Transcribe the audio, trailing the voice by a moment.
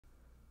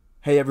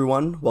Hey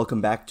everyone, welcome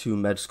back to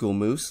Med School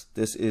Moose.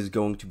 This is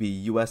going to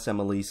be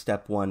USMLE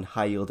Step 1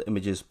 High Yield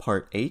Images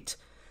Part 8.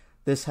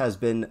 This has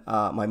been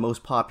my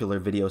most popular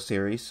video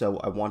series, so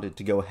I wanted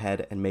to go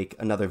ahead and make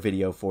another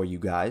video for you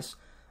guys.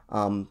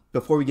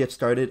 Before we get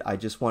started, I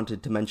just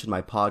wanted to mention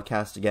my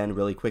podcast again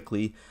really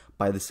quickly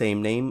by the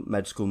same name,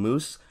 Med School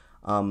Moose.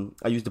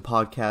 I use the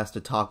podcast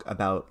to talk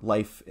about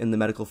life in the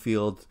medical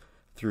field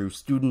through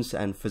students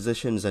and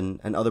physicians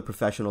and other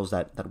professionals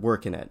that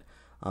work in it.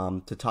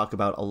 To talk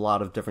about a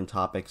lot of different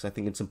topics. I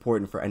think it's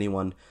important for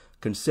anyone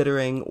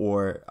considering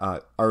or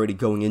already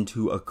going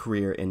into a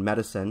career in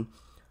medicine.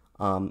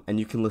 And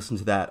you can listen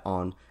to that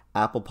on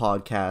Apple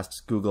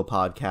Podcasts, Google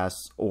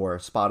Podcasts, or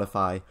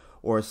Spotify,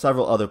 or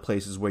several other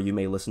places where you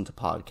may listen to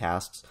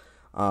podcasts.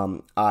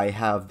 I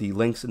have the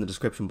links in the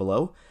description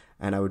below,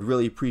 and I would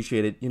really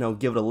appreciate it.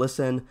 Give it a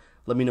listen.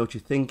 Let me know what you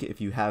think. If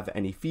you have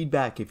any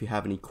feedback, if you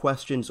have any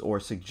questions or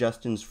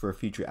suggestions for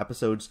future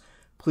episodes,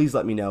 please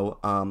let me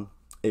know.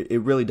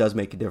 It really does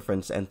make a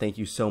difference, and thank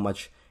you so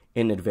much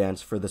in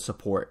advance for the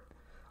support.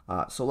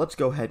 So let's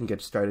go ahead and get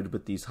started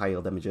with these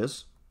high-yield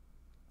images.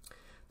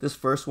 This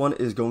first one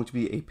is going to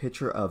be a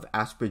picture of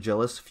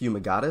Aspergillus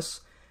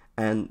fumigatus,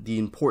 and the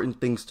important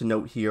things to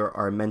note here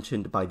are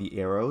mentioned by the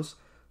arrows.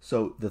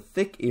 So the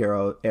thick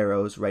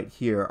arrows right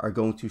here are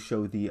going to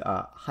show the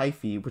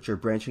hyphae, which are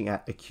branching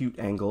at acute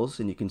angles,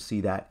 and you can see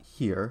that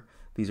here.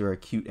 These are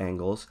acute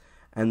angles.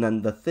 And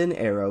then the thin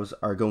arrows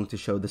are going to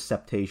show the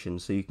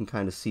septations, so you can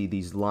kind of see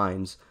these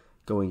lines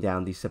going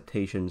down these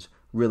septations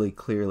really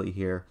clearly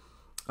here.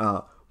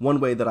 One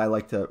way that I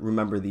like to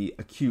remember the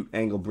acute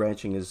angle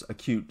branching is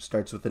acute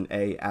starts with an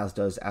A, as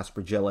does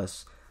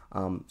Aspergillus.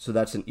 So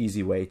that's an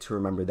easy way to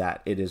remember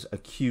that. It is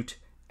acute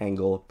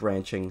angle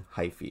branching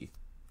hyphae.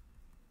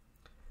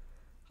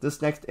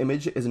 This next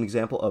image is an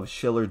example of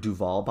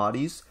Schiller-Duval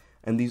bodies.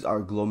 And these are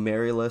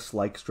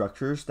glomerulus-like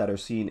structures that are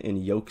seen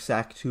in yolk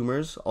sac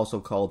tumors, also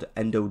called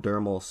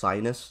endodermal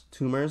sinus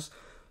tumors.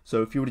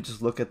 So if you were to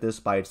just look at this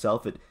by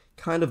itself, it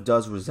kind of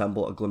does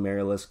resemble a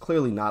glomerulus.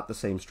 Clearly not the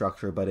same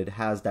structure, but it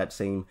has that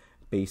same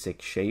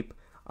basic shape.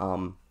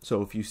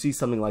 So if you see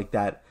something like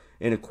that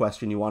in a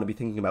question, you want to be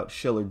thinking about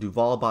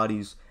Schiller-Duval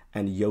bodies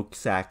and yolk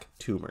sac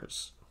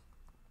tumors.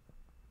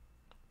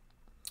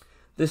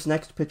 This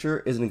next picture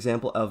is an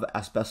example of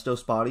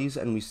asbestos bodies,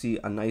 and we see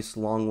a nice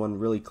long one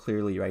really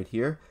clearly right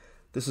here.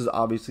 This is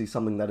obviously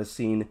something that is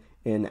seen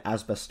in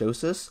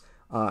asbestosis,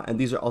 and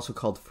these are also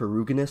called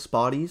ferruginous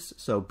bodies,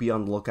 so be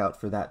on the lookout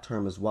for that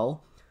term as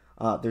well.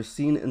 They're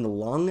seen in the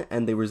lung,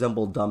 and they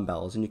resemble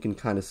dumbbells, and you can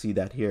kind of see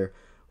that here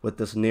with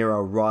this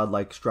narrow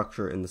rod-like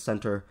structure in the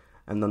center,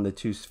 and then the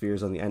two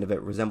spheres on the end of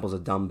it resembles a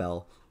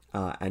dumbbell,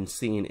 and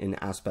seen in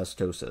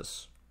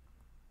asbestosis.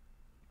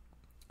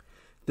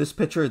 This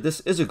picture, this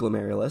is a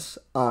glomerulus,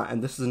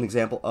 and this is an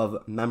example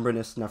of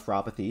membranous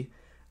nephropathy,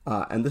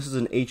 and this is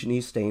an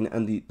H&E stain,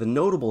 and the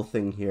notable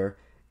thing here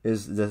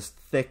is this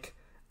thick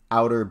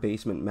outer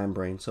basement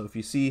membrane. So if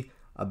you see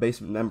a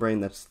basement membrane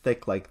that's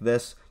thick like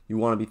this, you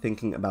want to be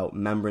thinking about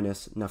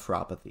membranous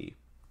nephropathy.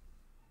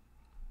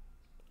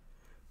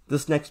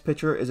 This next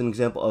picture is an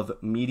example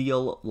of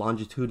medial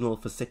longitudinal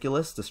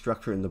fasciculus, the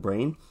structure in the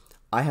brain.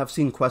 I have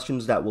seen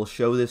questions that will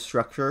show this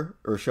structure,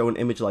 or show an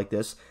image like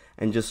this,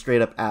 and just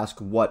straight up ask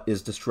what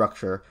is the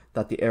structure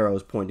that the arrow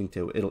is pointing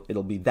to.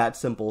 It'll be that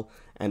simple,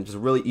 and it's a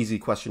really easy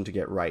question to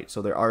get right.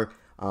 So there are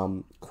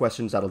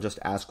questions that'll just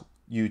ask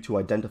you to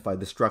identify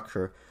the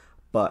structure,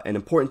 but an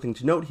important thing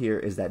to note here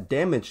is that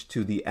damage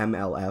to the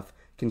MLF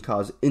can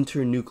cause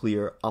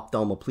internuclear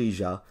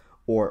ophthalmoplegia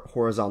or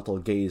horizontal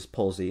gaze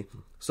palsy.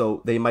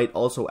 So they might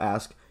also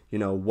ask,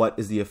 what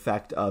is the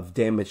effect of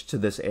damage to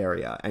this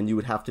area? And you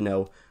would have to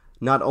know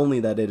not only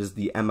that it is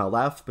the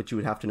MLF, but you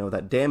would have to know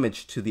that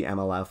damage to the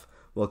MLF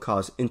will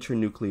cause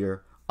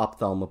internuclear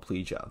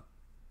ophthalmoplegia.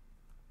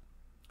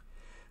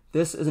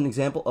 This is an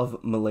example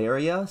of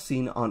malaria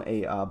seen on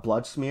a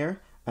blood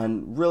smear,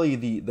 and really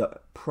the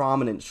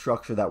prominent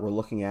structure that we're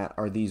looking at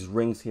are these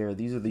rings here.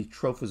 These are the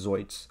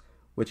trophozoites,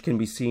 which can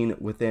be seen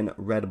within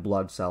red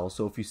blood cells.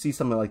 So if you see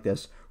something like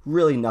this,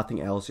 really nothing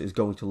else is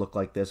going to look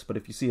like this, but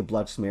if you see a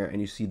blood smear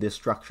and you see this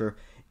structure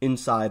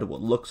inside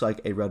what looks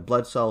like a red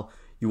blood cell,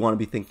 you want to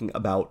be thinking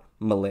about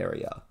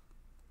malaria.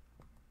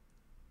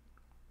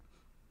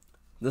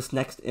 This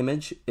next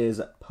image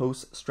is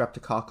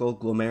post-streptococcal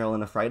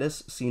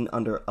glomerulonephritis seen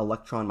under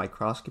electron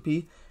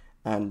microscopy,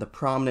 and the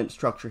prominent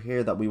structure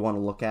here that we want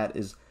to look at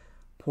is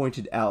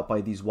pointed out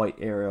by these white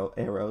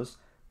arrows.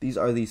 These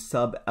are the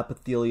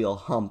subepithelial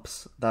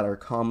humps that are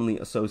commonly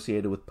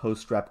associated with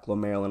post-strep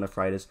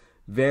glomerulonephritis.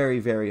 Very,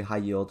 very high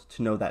yield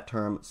to know that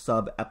term,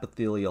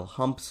 subepithelial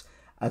humps,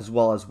 as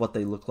well as what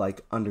they look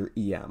like under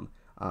EM.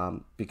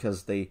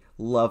 Because they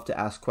love to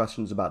ask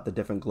questions about the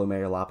different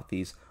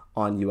glomerulopathies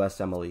on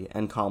USMLE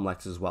and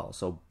COMLEX as well,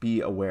 so be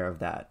aware of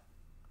that.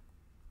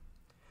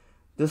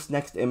 This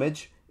next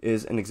image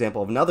is an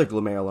example of another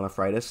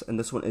glomerulonephritis, and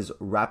this one is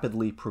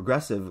rapidly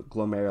progressive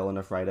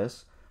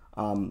glomerulonephritis.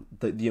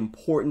 The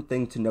important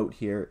thing to note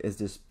here is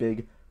this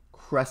big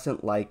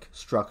crescent-like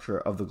structure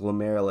of the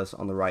glomerulus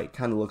on the right.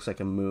 Kind of looks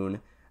like a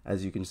moon,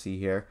 as you can see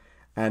here.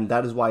 And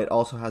that is why it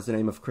also has the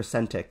name of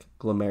crescentic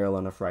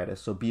glomerulonephritis,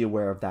 so be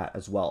aware of that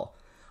as well.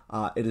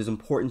 It is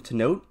important to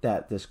note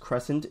that this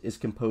crescent is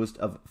composed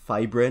of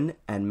fibrin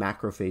and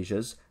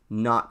macrophages,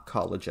 not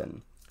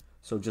collagen.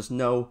 So just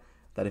know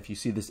that if you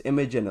see this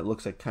image and it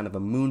looks like kind of a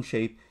moon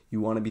shape,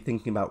 you want to be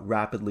thinking about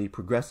rapidly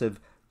progressive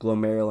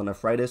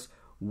glomerulonephritis.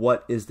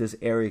 What is this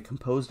area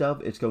composed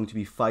of? It's going to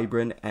be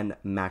fibrin and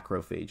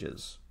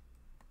macrophages.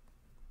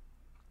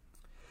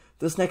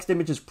 This next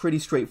image is pretty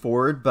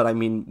straightforward, but I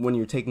mean, when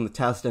you're taking the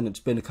test and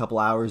it's been a couple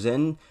hours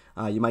in,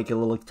 you might get a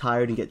little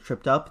tired and get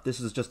tripped up. This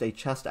is just a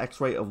chest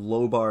x-ray of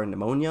lobar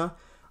pneumonia.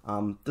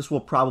 This will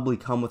probably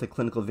come with a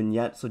clinical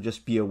vignette, so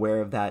just be aware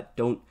of that.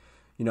 Don't,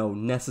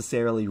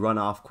 necessarily run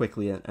off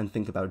quickly and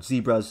think about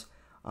zebras.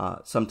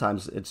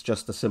 Sometimes it's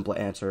just a simple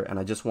answer, and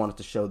I just wanted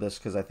to show this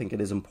because I think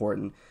it is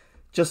important.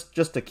 Just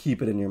to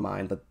keep it in your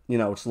mind that,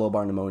 it's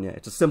lobar pneumonia.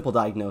 It's a simple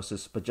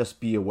diagnosis, but just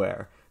be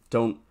aware.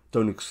 Don't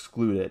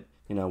exclude it,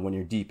 when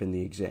you're deep in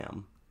the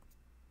exam.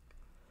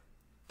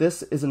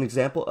 This is an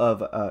example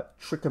of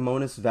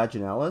Trichomonas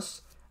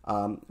vaginalis.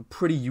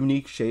 Pretty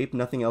unique shape.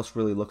 Nothing else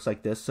really looks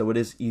like this, so it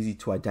is easy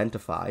to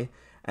identify.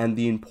 And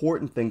the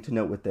important thing to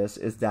note with this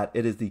is that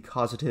it is the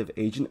causative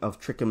agent of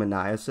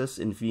trichomoniasis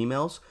in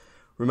females.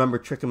 Remember,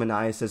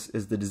 trichomoniasis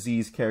is the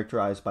disease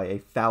characterized by a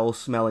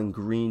foul-smelling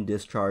green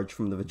discharge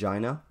from the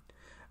vagina.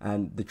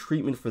 And the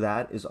treatment for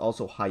that is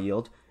also high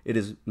yield. It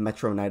is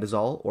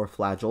metronidazole or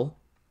Flagyl.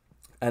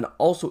 And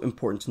also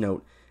important to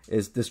note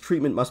is this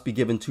treatment must be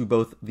given to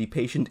both the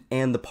patient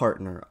and the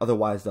partner.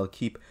 Otherwise, they'll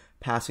keep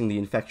passing the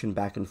infection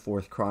back and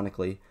forth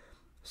chronically.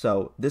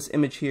 So this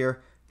image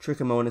here,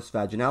 Trichomonas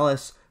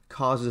vaginalis,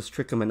 causes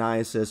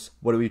trichomoniasis.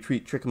 What do we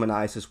treat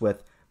trichomoniasis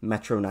with?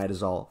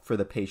 Metronidazole for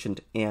the patient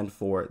and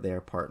for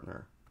their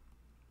partner.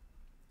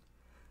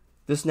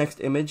 This next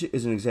image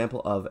is an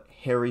example of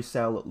hairy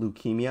cell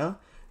leukemia.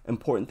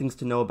 Important things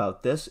to know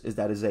about this is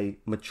that it is a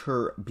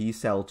mature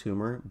B-cell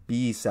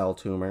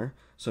tumor,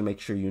 so make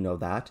sure you know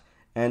that.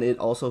 And it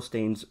also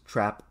stains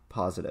TRAP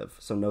positive,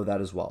 so know that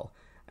as well.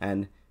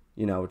 And,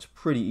 it's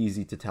pretty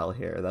easy to tell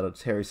here that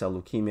it's hairy cell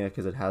leukemia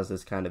because it has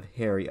this kind of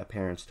hairy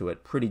appearance to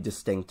it, pretty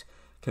distinct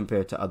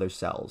compared to other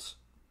cells.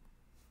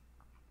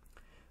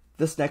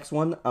 This next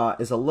one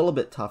is a little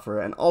bit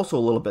tougher and also a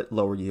little bit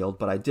lower yield,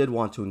 but I did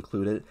want to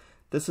include it.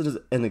 This is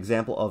an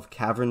example of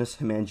cavernous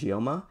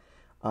hemangioma.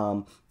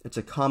 It's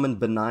a common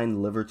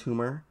benign liver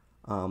tumor,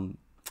 and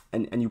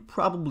you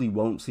probably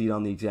won't see it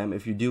on the exam.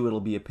 If you do, it'll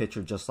be a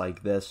picture just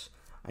like this,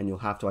 and you'll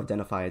have to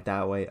identify it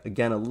that way.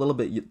 Again, a little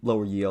bit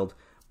lower yield,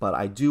 but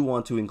I do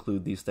want to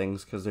include these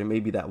things because there may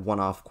be that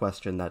one-off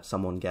question that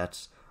someone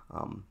gets,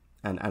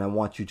 and I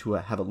want you to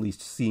have at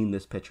least seen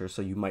this picture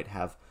so you might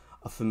have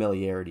a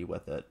familiarity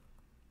with it.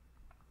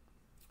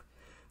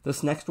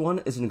 This next one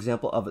is an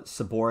example of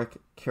seborrheic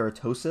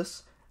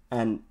keratosis,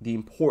 and the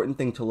important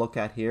thing to look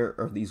at here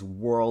are these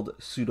whorled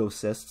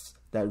pseudocysts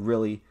that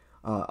really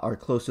are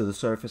close to the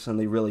surface and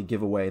they really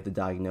give away the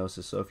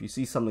diagnosis. So if you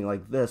see something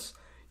like this,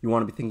 you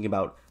want to be thinking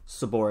about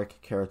seborrheic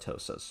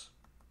keratosis.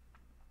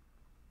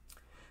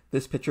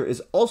 This picture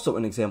is also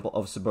an example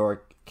of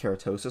seborrheic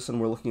keratosis,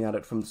 and we're looking at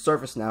it from the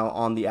surface now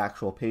on the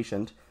actual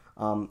patient.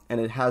 And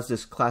it has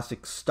this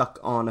classic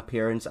stuck-on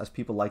appearance, as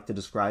people like to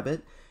describe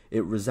it.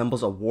 It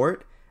resembles a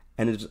wart,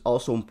 and it is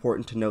also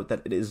important to note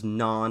that it is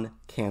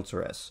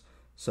non-cancerous.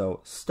 So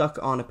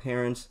stuck-on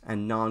appearance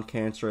and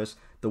non-cancerous.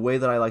 The way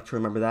that I like to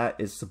remember that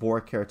is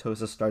seborrheic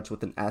keratosis starts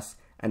with an S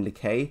and a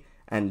K,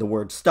 and the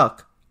word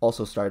stuck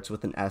also starts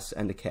with an S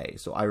and a K,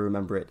 so I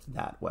remember it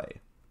that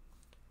way.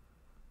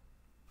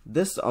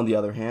 This, on the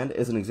other hand,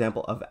 is an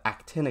example of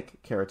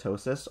actinic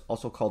keratosis,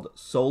 also called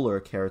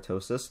solar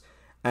keratosis,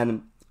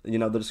 and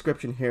the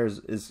description here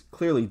is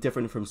clearly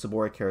different from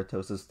seborrheic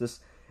keratosis. This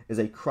is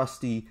a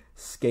crusty,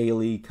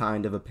 scaly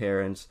kind of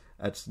appearance.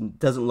 It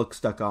doesn't look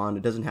stuck on.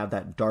 It doesn't have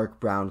that dark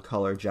brown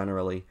color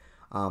generally.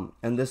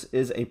 And this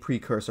is a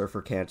precursor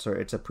for cancer.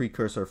 It's a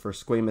precursor for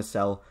squamous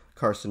cell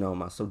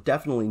carcinoma. So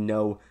definitely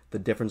know the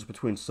difference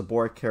between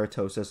seborrheic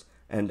keratosis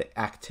and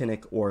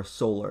actinic or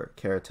solar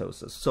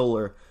keratosis.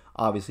 Solar,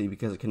 obviously,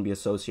 because it can be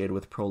associated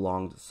with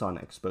prolonged sun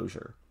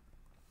exposure.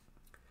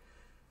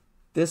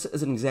 This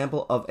is an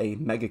example of a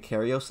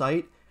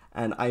megakaryocyte,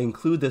 and I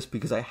include this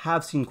because I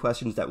have seen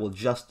questions that will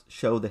just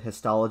show the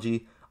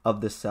histology of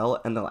this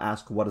cell, and they'll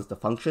ask what is the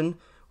function,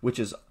 which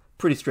is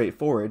pretty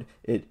straightforward.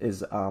 It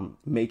is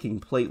making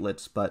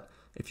platelets, but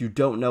if you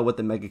don't know what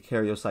the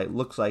megakaryocyte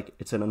looks like,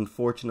 it's an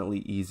unfortunately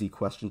easy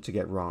question to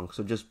get wrong.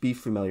 So just be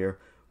familiar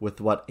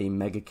with what a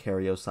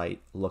megakaryocyte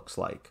looks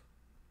like.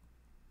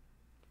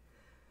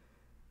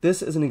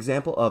 This is an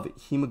example of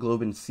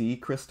hemoglobin C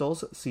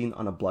crystals seen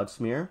on a blood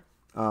smear.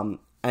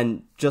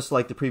 And just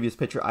like the previous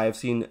picture, I have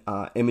seen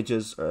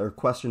images or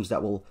questions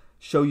that will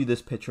show you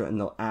this picture and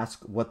they'll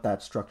ask what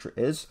that structure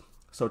is.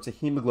 So it's a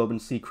hemoglobin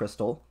C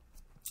crystal.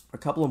 A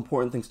couple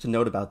important things to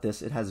note about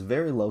this: it has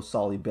very low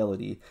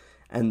solubility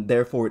and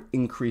therefore it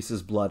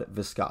increases blood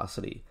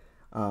viscosity.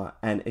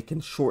 And it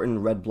can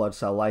shorten red blood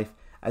cell life.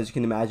 As you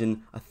can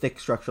imagine, a thick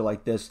structure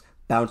like this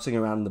bouncing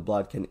around in the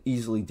blood can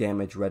easily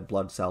damage red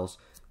blood cells.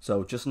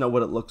 So just know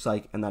what it looks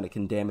like and that it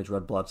can damage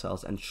red blood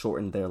cells and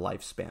shorten their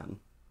lifespan.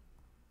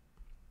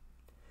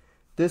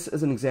 This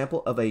is an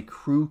example of a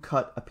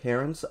Crewcut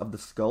appearance of the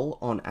skull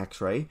on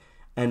X-ray,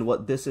 and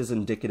what this is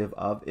indicative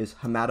of is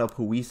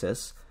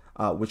hematopoiesis,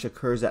 which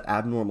occurs at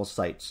abnormal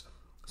sites.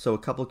 So a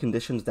couple of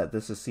conditions that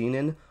this is seen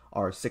in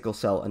are sickle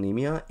cell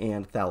anemia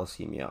and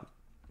thalassemia.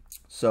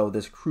 So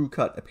this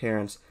Crewcut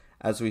appearance,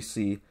 as we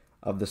see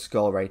of the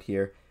skull right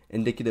here,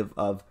 indicative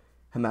of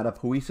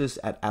hematopoiesis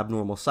at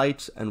abnormal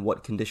sites, and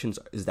what conditions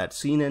is that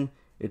seen in?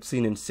 It's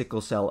seen in sickle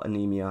cell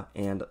anemia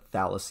and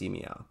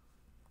thalassemia.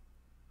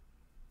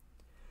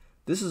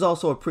 This is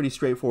also a pretty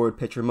straightforward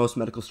picture. Most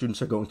medical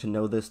students are going to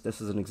know this. This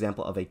is an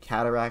example of a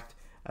cataract,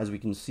 as we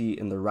can see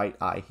in the right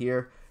eye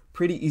here.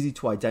 Pretty easy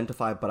to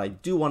identify, but I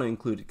do want to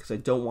include it because I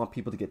don't want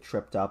people to get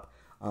tripped up.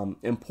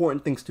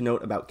 Important things to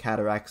note about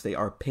cataracts: they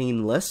are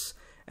painless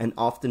and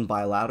often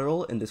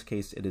bilateral. In this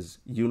case, it is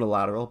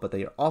unilateral, but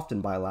they are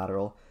often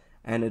bilateral,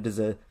 and it is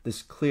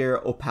this clear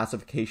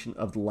opacification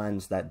of the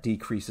lens that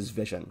decreases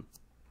vision.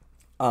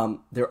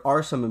 There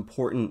are some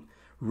important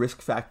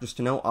risk factors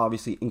to know.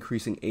 Obviously,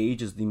 increasing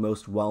age is the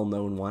most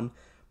well-known one,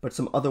 but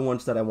some other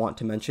ones that I want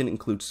to mention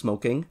include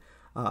smoking,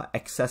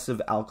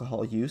 excessive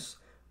alcohol use,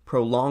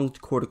 prolonged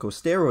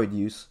corticosteroid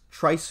use,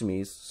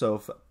 trisomies. So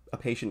if a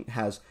patient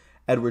has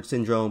Edwards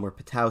syndrome or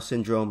Patau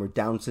syndrome or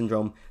Down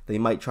syndrome, they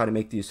might try to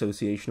make the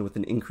association with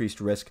an increased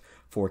risk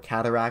for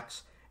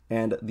cataracts.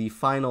 And the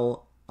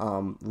final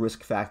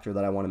risk factor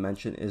that I want to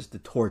mention is the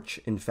torch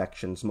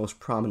infections, most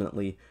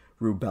prominently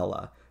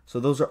rubella. So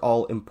those are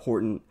all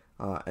important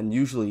and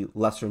usually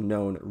lesser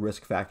known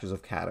risk factors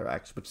of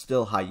cataracts, but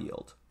still high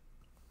yield.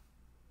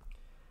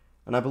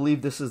 And I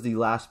believe this is the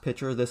last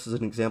picture. This is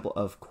an example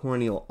of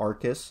corneal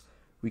arcus.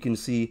 We can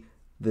see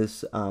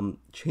this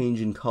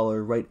change in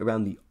color right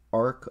around the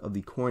arc of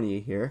the cornea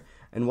here.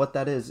 And what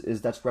that is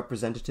that's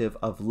representative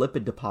of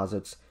lipid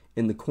deposits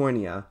in the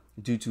cornea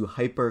due to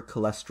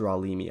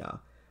hypercholesterolemia.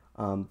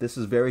 This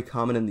is very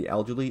common in the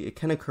elderly. It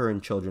can occur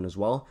in children as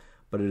well,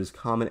 but it is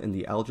common in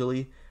the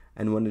elderly.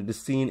 And when it is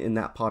seen in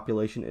that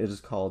population, it is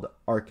called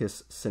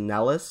arcus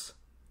senilis,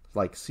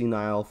 like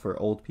senile for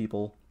old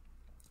people.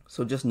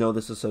 So just know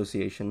this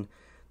association,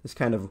 this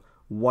kind of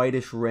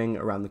whitish ring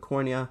around the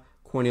cornea,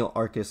 corneal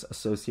arcus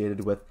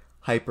associated with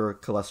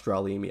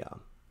hypercholesterolemia.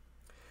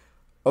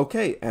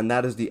 Okay, and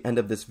that is the end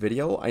of this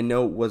video. I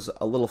know it was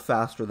a little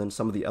faster than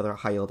some of the other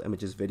high-yield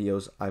images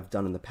videos I've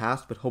done in the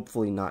past, but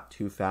hopefully not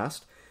too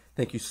fast.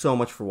 Thank you so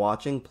much for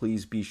watching.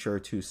 Please be sure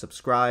to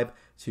subscribe,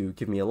 to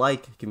give me a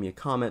like, give me a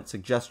comment,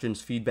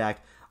 suggestions,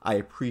 feedback. I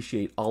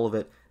appreciate all of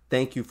it.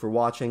 Thank you for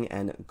watching,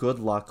 and good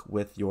luck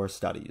with your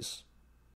studies.